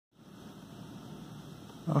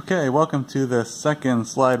Okay, welcome to the second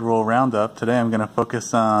slide rule roundup. Today I'm going to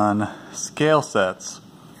focus on scale sets.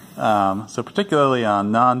 So particularly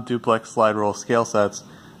on non-duplex slide rule scale sets.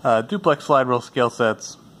 Duplex slide rule scale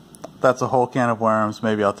sets, that's a whole can of worms.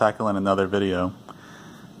 Maybe I'll tackle in another video.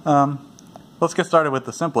 Let's get started with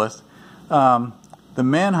the simplest. The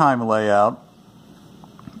Mannheim layout,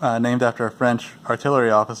 named after a French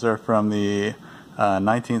artillery officer from the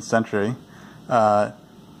 19th century,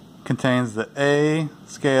 contains the A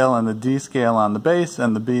scale and the D scale on the base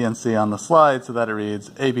and the B and C on the slide, so that it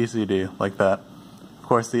reads A, B, C, D, like that. Of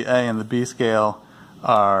course, the A and the B scale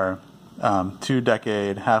are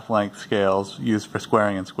 2-decade half-length scales used for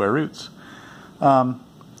squaring and square roots. However,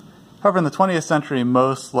 in the 20th century,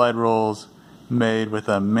 most slide rules made with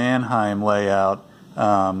a Mannheim layout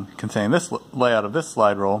contain this layout of this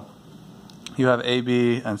slide rule. You have A,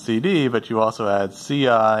 B, and C, D, but you also add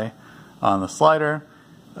CI on the slider,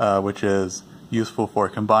 which is useful for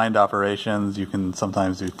combined operations. You can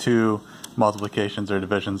sometimes do 2 multiplications or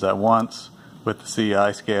divisions at once with the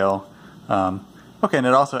CI scale. Okay, and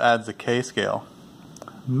it also adds the K scale.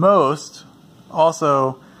 Most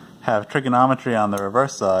also have trigonometry on the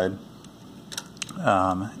reverse side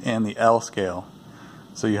and the L scale.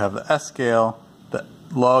 So you have the S scale, the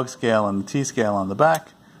log scale, and the T scale on the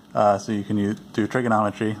back. So you can do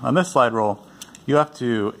trigonometry. On this slide rule, you have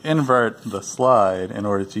to invert the slide in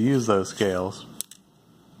order to use those scales.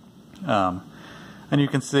 And you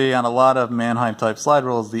can see on a lot of Mannheim type slide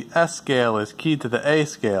rules, the S scale is keyed to the A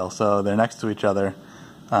scale, so they're next to each other.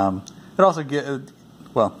 It also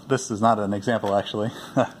well, this is not an example actually.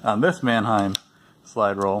 On this Mannheim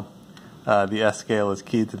slide rule, the S scale is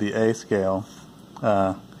keyed to the A scale.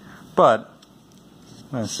 But,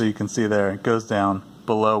 so you can see there, it goes down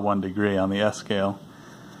below 1 degree on the S scale.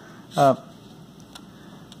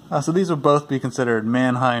 So these would both be considered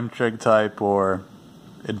Mannheim trig type or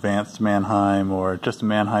advanced Mannheim or just a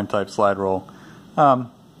Mannheim type slide rule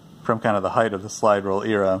from kind of the height of the slide rule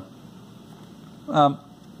era.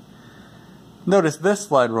 Notice this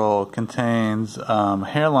slide rule contains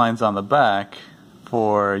hairlines on the back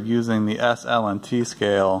for using the S, L, and T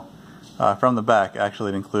scale from the back.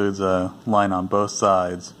 Actually, it includes a line on both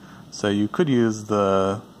sides. So you could use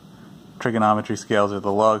the trigonometry scales or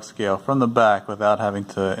the log scale from the back without having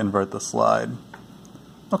to invert the slide.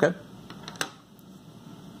 Okay.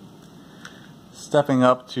 Stepping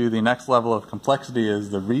up to the next level of complexity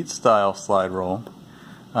is the Rietz style slide rule.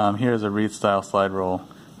 Here's a Rietz style slide rule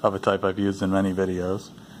of a type I've used in many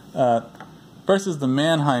videos. Versus the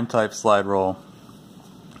Mannheim type slide rule,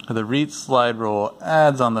 the Rietz slide rule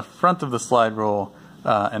adds on the front of the slide rule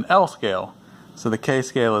an L scale. So the K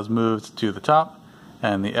scale is moved to the top,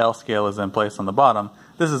 and the L scale is then placed on the bottom.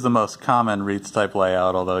 This is the most common Rietz type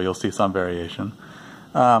layout, although you'll see some variation.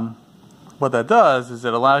 What that does is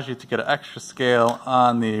it allows you to get an extra scale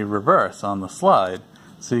on the reverse, on the slide.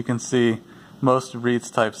 So you can see most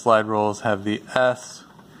Rietz type slide rules have the S,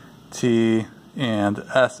 T, and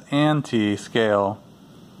S and T scale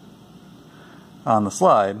on the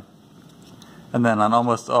slide. And then on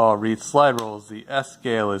almost all Rietz slide rules, the S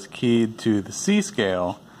scale is keyed to the C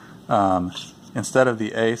scale instead of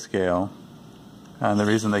the A scale. And the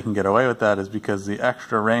reason they can get away with that is because the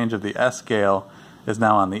extra range of the S scale is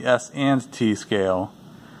now on the S and T scale.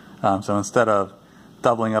 So instead of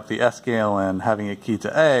doubling up the S scale and having it keyed to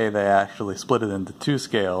A, they actually split it into 2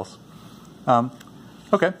 scales.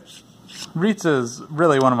 Okay. Rietz is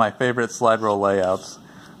really one of my favorite slide rule layouts.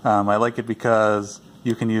 I like it because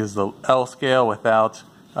you can use the L scale without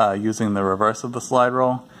using the reverse of the slide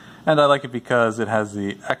rule. And I like it because it has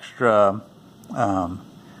the extra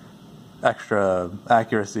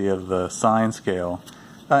accuracy of the sine scale.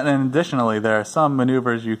 And additionally, there are some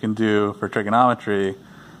maneuvers you can do for trigonometry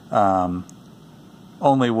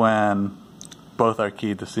only when both are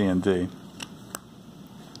keyed to C and D,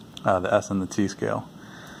 the S and the T scale.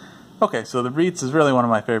 Okay, so the Rietz is really one of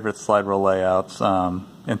my favorite slide rule layouts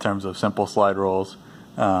in terms of simple slide rules.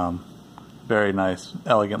 Very nice,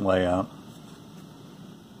 elegant layout.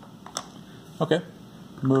 Okay,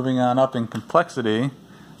 moving on up in complexity,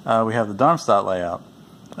 we have the Darmstadt layout.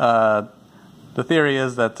 The theory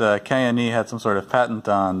is that K&E had some sort of patent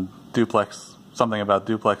on duplex, something about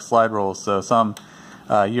duplex slide rules, so some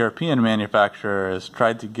European manufacturers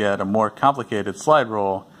tried to get a more complicated slide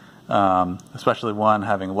rule, especially one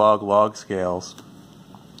having log-log scales.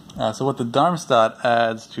 So what the Darmstadt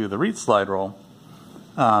adds to the Rietz slide rule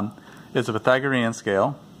is a Pythagorean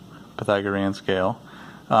scale.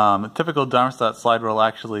 A typical Darmstadt slide rule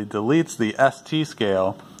actually deletes the ST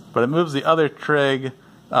scale, but it moves the other trig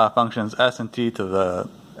functions S and T to the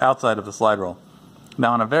outside of the slide rule.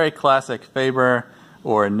 Now, in a very classic Faber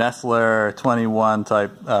or Nestler 21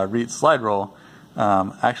 type Rietz slide rule,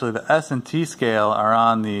 actually the S and T scale are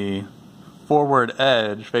on the forward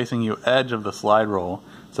edge, facing you edge of the slide rule.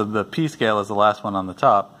 So the P scale is the last one on the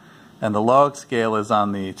top, and the log scale is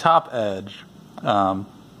on the top edge,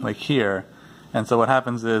 like here. And so what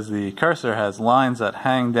happens is the cursor has lines that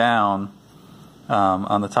hang down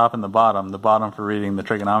on the top and the bottom for reading the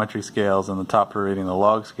trigonometry scales and the top for reading the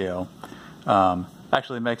log scale.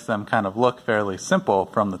 Actually makes them kind of look fairly simple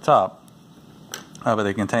from the top, but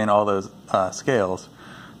they contain all those scales.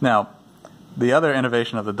 Now, the other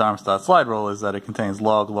innovation of the Darmstadt slide rule is that it contains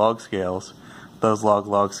log-log scales. Those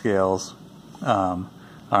log-log scales are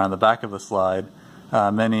on the back of the slide.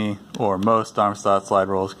 Many or most Darmstadt slide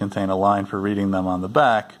rules contain a line for reading them on the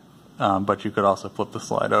back, but you could also flip the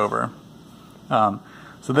slide over.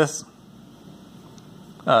 So this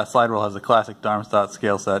slide rule has a classic Darmstadt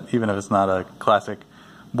scale set, even if it's not a classic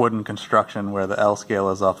wooden construction where the L scale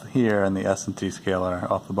is off here and the S and T scale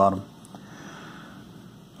are off the bottom.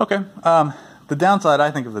 Okay, the downside I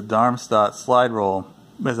think of the Darmstadt slide rule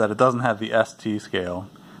is that it doesn't have the ST scale.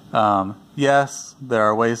 Yes, there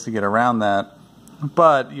are ways to get around that,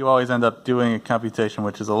 but you always end up doing a computation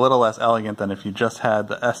which is a little less elegant than if you just had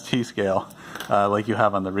the ST scale like you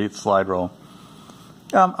have on the Rietz slide rule.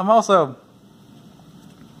 I'm also,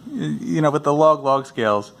 with the log-log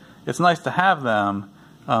scales, it's nice to have them,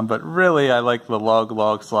 but really I like the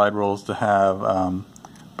log-log slide rules to have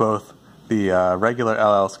both the regular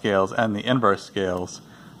LL scales and the inverse scales.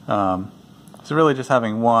 So really just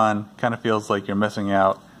having one kind of feels like you're missing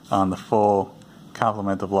out on the full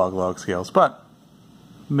complement of log-log scales, but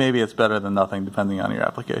maybe it's better than nothing depending on your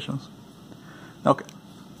applications. Okay.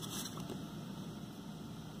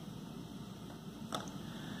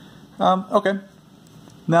 Okay.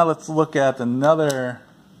 Now let's look at another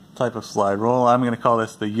type of slide rule. I'm going to call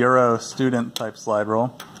this the Euro student type slide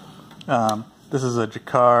rule. This is a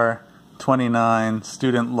Jacquard 29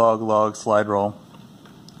 student log-log slide rule.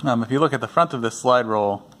 If you look at the front of this slide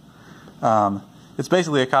rule, it's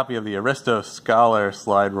basically a copy of the Aristo Scholar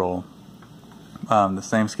slide rule. The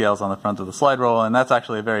same scales on the front of the slide rule, and that's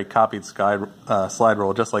actually a very copied slide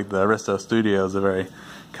rule, just like the Aristo Studio is a very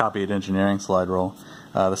copied engineering slide rule.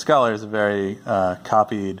 The Scholar is a very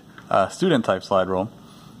copied student type slide rule.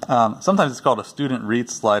 Sometimes it's called a student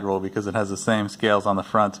Rietz slide rule because it has the same scales on the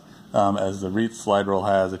front as the Rietz slide rule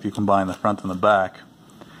has if you combine the front and the back.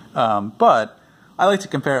 But I like to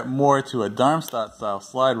compare it more to a Darmstadt style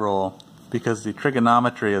slide rule because the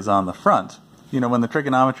trigonometry is on the front. When the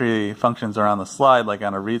trigonometry functions are on the slide, like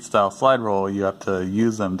on a Rietz style slide rule, you have to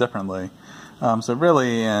use them differently. So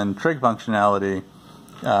really in trig functionality,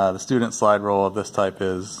 the student slide rule of this type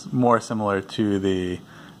is more similar to the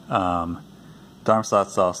Darmstadt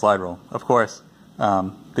style slide rule. Of course,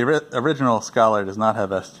 the original Scholar does not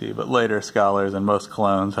have ST, but later Scholars and most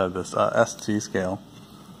clones have this ST scale.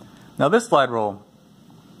 Now this slide rule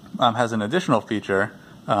has an additional feature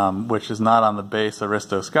which is not on the base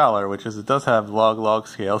Aristo Scholar, which is it does have log-log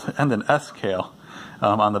scales and an S scale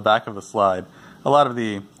on the back of the slide. A lot of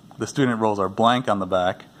the student rules are blank on the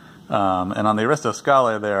back, and on the Aristo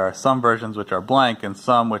Scholar there are some versions which are blank and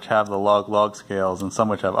some which have the log-log scales and some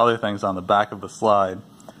which have other things on the back of the slide.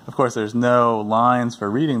 Of course there's no lines for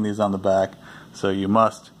reading these on the back, so you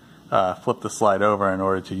must flip the slide over in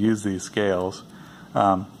order to use these scales.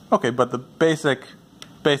 Okay, but the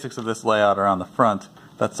basics of this layout are on the front.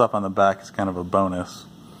 That stuff on the back is kind of a bonus.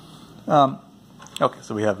 Okay,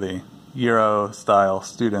 so we have the Euro-style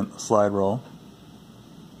student slide rule.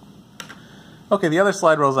 Okay, the other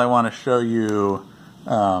slide rules I want to show you,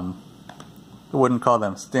 I wouldn't call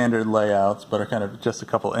them standard layouts, but are kind of just a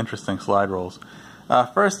couple interesting slide rules.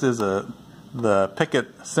 First is the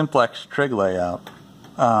Pickett simplex trig layout.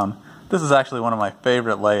 This is actually one of my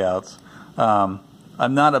favorite layouts.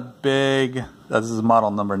 I'm not a big, this is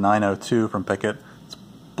model number 902 from Pickett. It's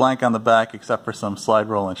blank on the back except for some slide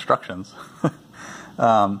rule instructions.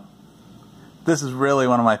 This is really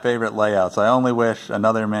one of my favorite layouts. I only wish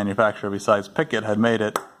another manufacturer besides Pickett had made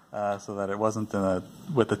it so that it wasn't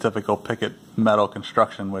with the typical Pickett metal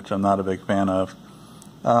construction, which I'm not a big fan of.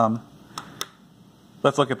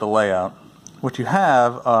 Let's look at the layout. What you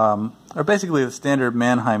have are basically the standard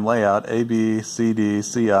Mannheim layout, A, B, C, D,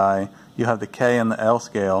 C, I. You have the K and the L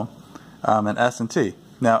scale, and S and T.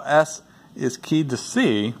 Now S is keyed to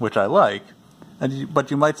C, which I like,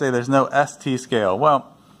 but you might say there's no ST scale. Well,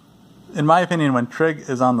 in my opinion, when trig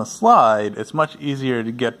is on the slide, it's much easier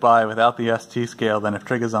to get by without the ST scale than if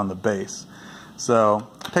trig is on the base. So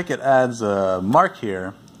Pickett adds a mark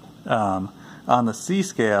here on the C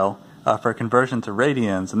scale for conversion to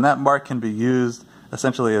radians, and that mark can be used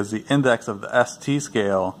essentially is the index of the ST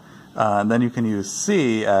scale, and then you can use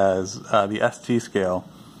C as the ST scale.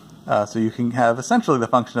 So you can have essentially the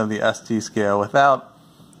function of the ST scale without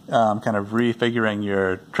kind of refiguring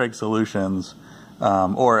your trig solutions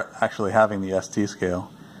or actually having the ST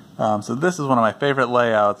scale. So this is one of my favorite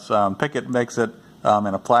layouts. Pickett makes it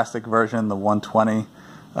in a plastic version, the 120.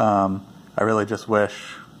 I really just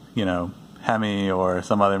wish, you know, Hemi or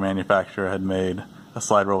some other manufacturer had made a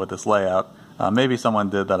slide rule with this layout. Maybe someone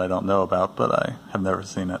did that I don't know about, but I have never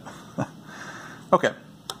seen it. Okay.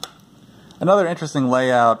 Another interesting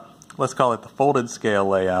layout, let's call it the folded scale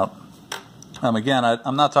layout. Again,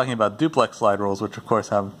 I'm not talking about duplex slide rules, which of course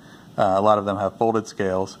have, a lot of them have folded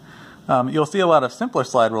scales. You'll see a lot of simpler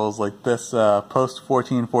slide rules like this post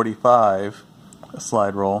 1445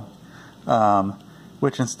 slide rule,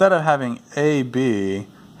 which instead of having A, B,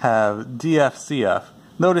 have DF, CF.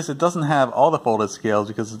 Notice it doesn't have all the folded scales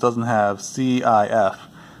because it doesn't have CIF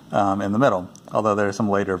in the middle, although there are some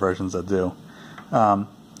later versions that do. The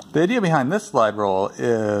idea behind this slide rule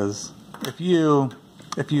is if you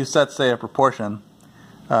set, say, a proportion,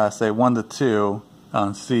 say 1 to 2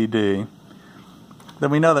 on CD, then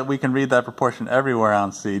we know that we can read that proportion everywhere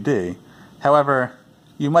on CD. However,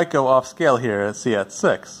 you might go off scale here at C at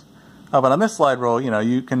 6. But on this slide rule, you know,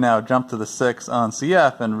 you can now jump to the 6 on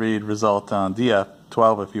CF and read result on DF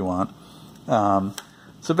 12 if you want.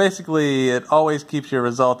 So basically, it always keeps your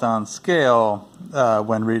result on scale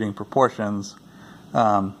when reading proportions.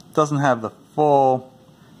 Doesn't have the full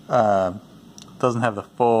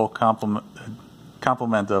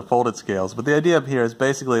complement of folded scales. But the idea here is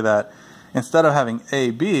basically that instead of having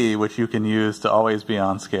AB, which you can use to always be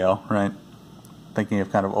on scale, right? Thinking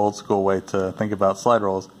of kind of old school way to think about slide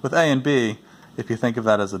rules. With A and B, if you think of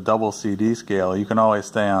that as a double CD scale, you can always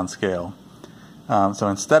stay on scale. So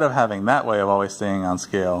instead of having that way of always staying on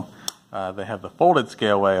scale, they have the folded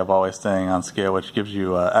scale way of always staying on scale, which gives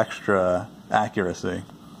you extra accuracy.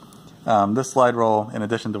 This slide rule, in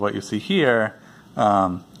addition to what you see here,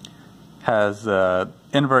 has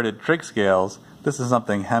inverted trig scales. This is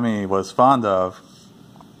something Hemi was fond of.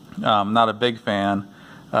 Not a big fan.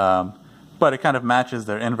 But it kind of matches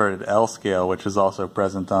their inverted L scale, which is also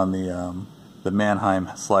present on the Mannheim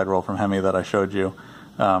slide rule from Hemi that I showed you.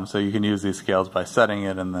 So you can use these scales by setting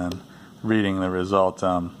it and then reading the result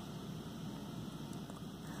on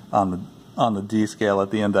the D scale at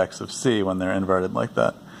the index of C when they're inverted like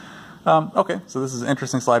that. Okay, so this is an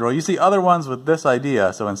interesting slide rule. You see other ones with this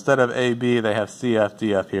idea. So instead of AB, they have CF,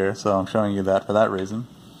 DF here. So I'm showing you that for that reason.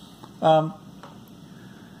 Let's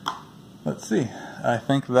see. I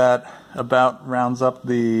think that about rounds up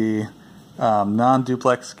the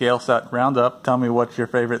non-duplex scale set roundup. Tell me what's your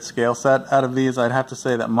favorite scale set. Out of these, I'd have to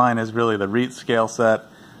say that mine is really the Rietz scale set,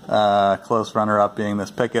 close runner-up being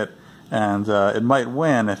this Pickett, and it might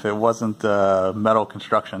win if it wasn't metal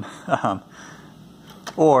construction.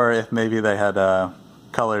 Or if maybe they had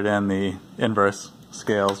colored in the inverse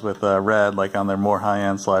scales with red, like on their more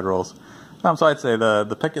high-end slide rules. So I'd say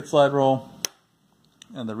the Pickett slide rule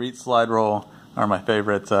and the Rietz slide rule are my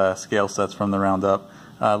favorite scale sets from the Roundup.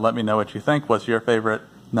 Let me know what you think. What's your favorite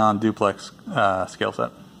non-duplex scale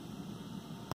set?